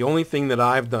 The only thing that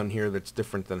I've done here that's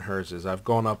different than hers is I've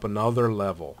gone up another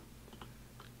level.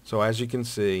 So as you can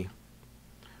see,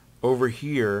 over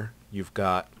here you've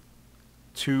got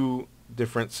two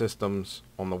different systems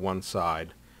on the one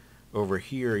side. Over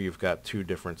here you've got two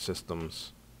different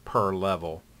systems per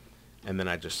level, and then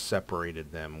I just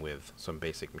separated them with some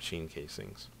basic machine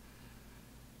casings.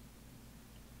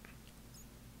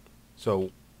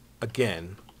 So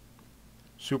again,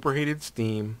 superheated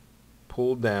steam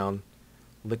pulled down,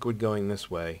 liquid going this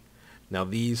way. Now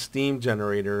these steam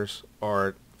generators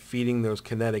are feeding those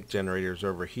kinetic generators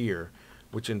over here,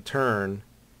 which in turn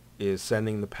is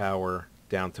sending the power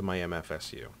down to my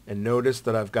MFSU. And notice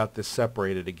that I've got this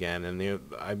separated again, and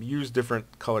I've used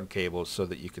different colored cables so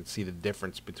that you can see the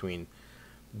difference between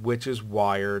which is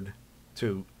wired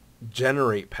to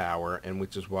generate power and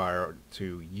which is wired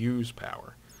to use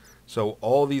power. So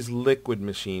all these liquid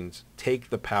machines take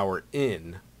the power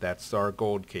in, that's our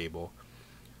gold cable.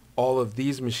 All of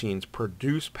these machines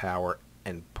produce power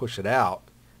and push it out,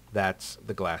 that's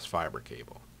the glass fiber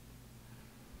cable.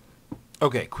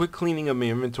 Okay, quick cleaning of my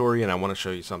inventory, and I want to show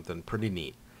you something pretty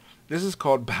neat. This is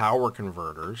called Power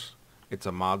Converters. It's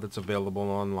a mod that's available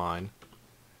online.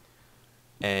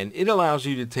 And it allows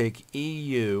you to take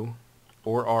EU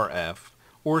or RF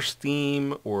or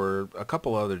steam or a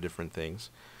couple other different things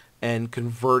and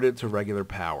convert it to regular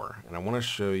power. And I want to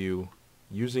show you,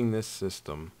 using this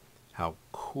system, how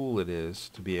cool it is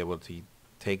to be able to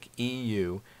take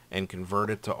EU and convert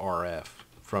it to RF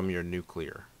from your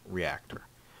nuclear reactor.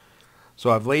 So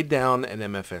I've laid down an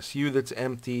MFSU that's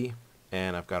empty,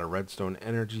 and I've got a redstone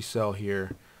energy cell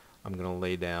here. I'm going to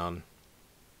lay down,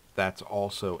 that's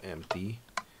also empty.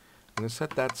 I'm going to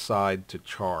set that side to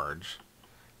charge,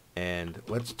 and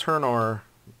let's turn our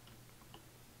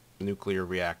nuclear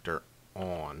reactor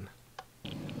on.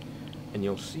 And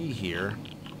you'll see here,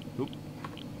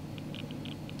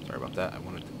 sorry about that, I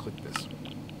wanted to click this,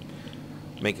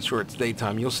 making sure it's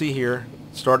daytime. You'll see here,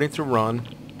 starting to run.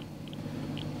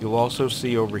 You'll also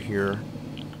see over here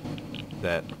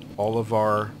that all of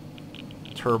our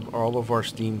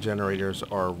steam generators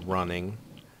are running.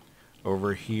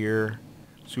 Over here,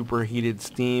 superheated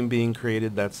steam being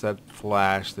created, that's that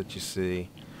flash that you see.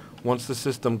 Once the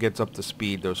system gets up to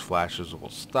speed, those flashes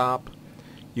will stop.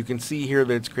 You can see here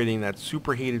that it's creating that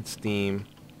superheated steam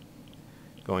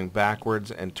going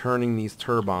backwards and turning these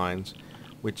turbines,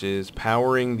 which is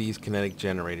powering these kinetic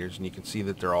generators, and you can see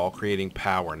that they're all creating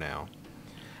power now.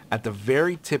 At the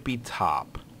very tippy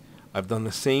top, I've done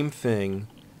the same thing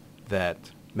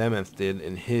that Mementh did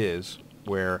in his,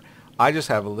 where I just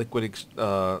have a liquid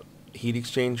heat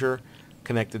exchanger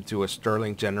connected to a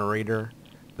Stirling generator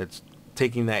that's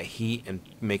taking that heat and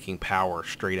making power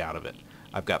straight out of it.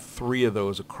 I've got 3 of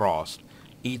those across.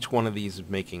 Each one of these is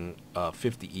making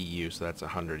 50 EU, so that's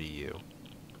 100 EU.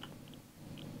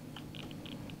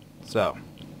 So,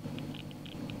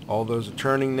 all those are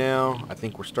turning now. I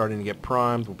think we're starting to get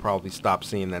primed. We'll probably stop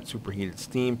seeing that superheated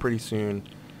steam pretty soon.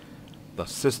 The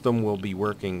system will be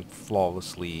working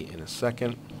flawlessly in a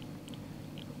second.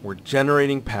 We're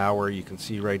generating power. You can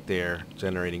see right there,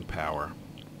 generating power.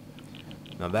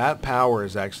 Now that power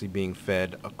is actually being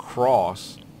fed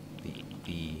across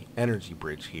the energy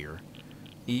bridge here.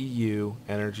 EU,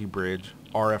 energy bridge,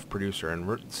 RF producer.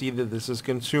 And see that this is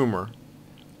consumer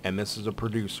and this is a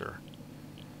producer.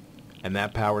 And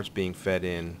that power is being fed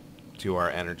in to our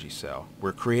energy cell.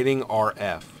 We're creating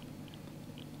RF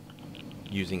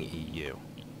using EU.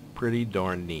 Pretty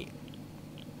darn neat.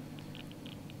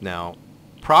 Now,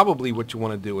 probably what you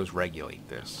want to do is regulate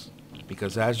this,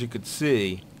 because as you could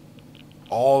see,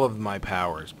 all of my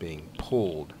power is being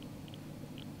pulled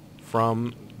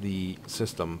from the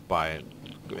system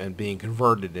and being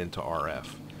converted into RF.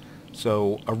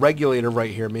 So a regulator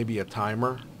right here, maybe a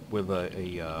timer with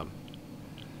a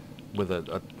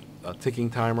ticking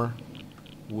timer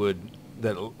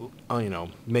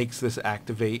makes this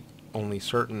activate only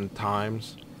certain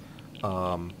times,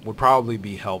 would probably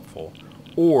be helpful.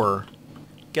 Or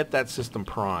get that system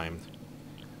primed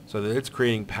so that it's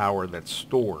creating power that's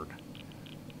stored,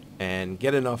 and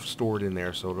get enough stored in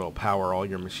there so it'll power all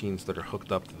your machines that are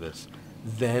hooked up to this.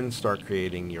 Then start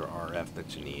creating your RF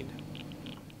that you need.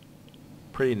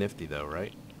 Pretty nifty though,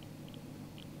 right?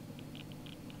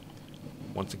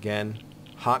 Once again,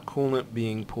 hot coolant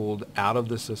being pulled out of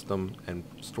the system and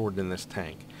stored in this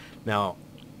tank. Now,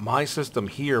 my system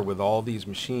here with all these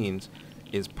machines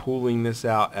is pulling this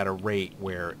out at a rate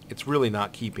where it's really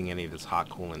not keeping any of this hot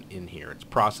coolant in here. It's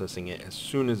processing it as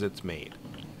soon as it's made.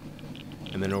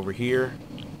 And then over here,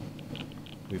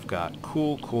 we've got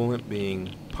cool coolant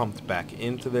being pumped back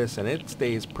into this, and it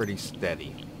stays pretty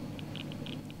steady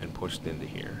and pushed into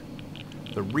here.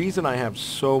 The reason I have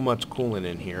so much coolant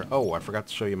in here, oh, I forgot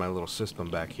to show you my little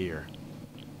system back here.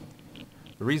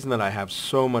 The reason that I have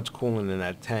so much coolant in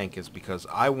that tank is because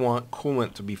I want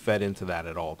coolant to be fed into that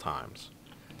at all times.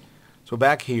 So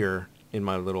back here in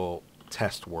my little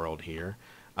test world here,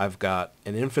 I've got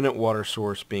an infinite water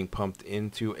source being pumped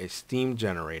into a steam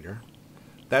generator.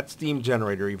 That steam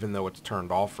generator, even though it's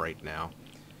turned off right now,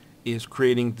 is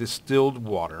creating distilled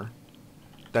water.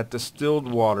 That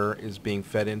distilled water is being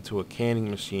fed into a canning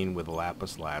machine with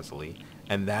lapis lazuli,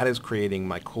 and that is creating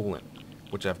my coolant,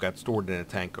 which I've got stored in a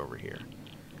tank over here.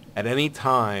 At any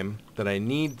time that I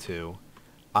need to,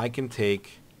 I can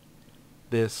take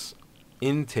this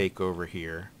intake over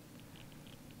here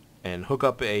and hook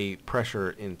up a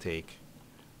pressure intake,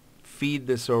 feed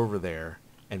this over there,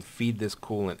 and feed this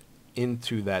coolant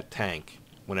into that tank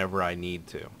whenever I need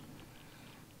to.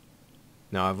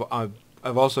 Now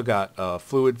I've also got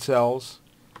fluid cells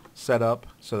set up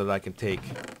so that I can take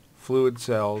fluid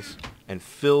cells and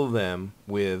fill them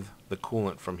with the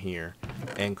coolant from here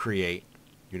and create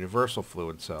universal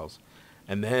fluid cells.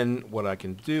 And then what I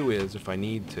can do is, if I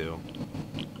need to,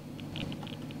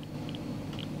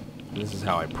 this is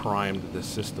how I primed this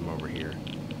system over here.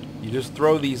 You just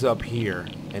throw these up here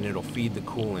and it'll feed the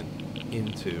coolant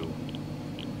into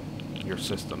your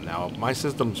system. Now my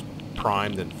system's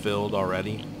primed and filled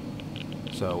already,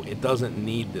 so it doesn't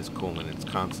need this coolant. It's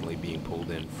constantly being pulled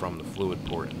in from the fluid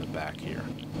port in the back here.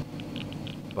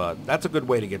 But that's a good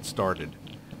way to get started.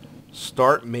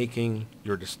 Start making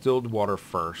your distilled water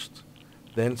first,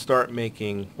 then start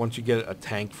making, once you get a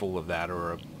tank full of that,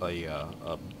 or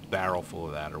a barrel full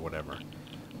of that, or whatever,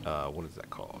 what is that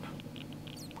called?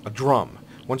 A drum.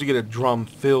 Once you get a drum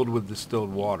filled with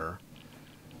distilled water,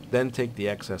 then take the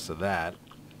excess of that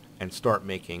and start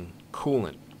making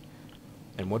coolant.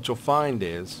 And what you'll find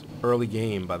is, early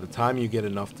game, by the time you get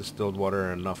enough distilled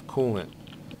water and enough coolant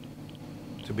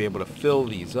to be able to fill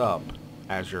these up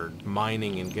as you're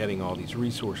mining and getting all these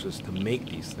resources to make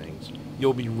these things,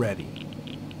 you'll be ready.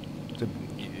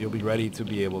 You'll be ready to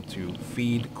be able to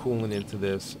feed coolant into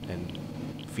this and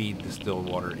feed distilled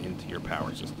water into your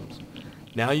power systems.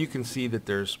 Now you can see that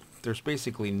there's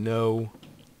basically no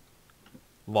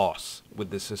loss with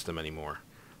this system anymore.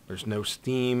 There's no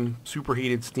steam.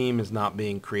 Superheated steam is not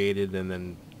being created and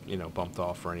then, bumped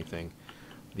off or anything.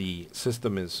 The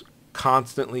system is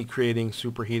constantly creating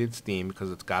superheated steam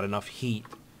because it's got enough heat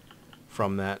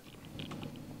from the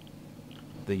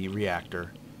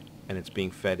reactor, and it's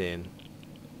being fed in,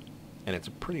 and it's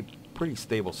a pretty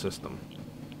stable system.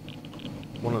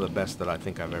 One of the best that I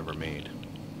think I've ever made.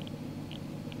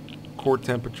 Core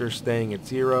temperature staying at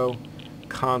 0,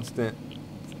 constant,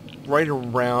 right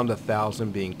around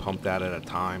 1,000 being pumped out at a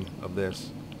time of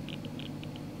this.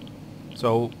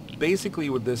 So basically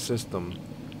with this system,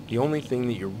 the only thing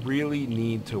that you really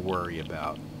need to worry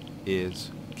about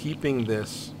is keeping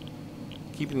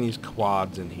these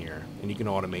quads in here, and you can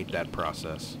automate that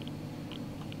process,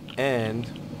 and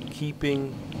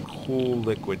keeping cool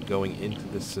liquid going into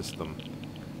the system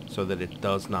so that it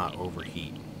does not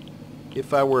overheat.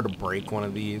 If I were to break one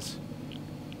of these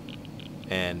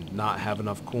and not have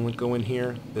enough coolant go in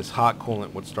here, this hot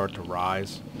coolant would start to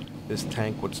rise. This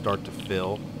tank would start to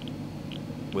fill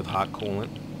with hot coolant.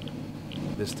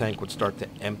 This tank would start to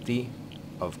empty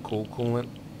of cool coolant,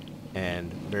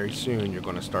 and very soon you're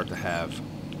going to start to have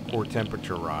core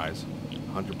temperature rise,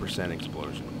 100%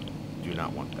 explosion. Do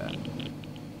not want that.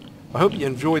 I hope you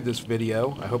enjoyed this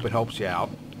video. I hope it helps you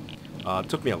out. It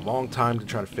took me a long time to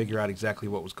try to figure out exactly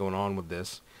what was going on with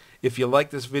this. If you like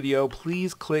this video,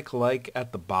 please click like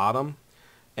at the bottom,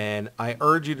 and I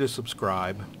urge you to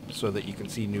subscribe so that you can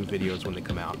see new videos when they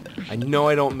come out. I know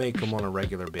I don't make them on a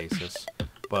regular basis,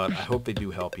 but I hope they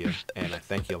do help you, and I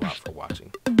thank you a lot for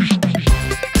watching.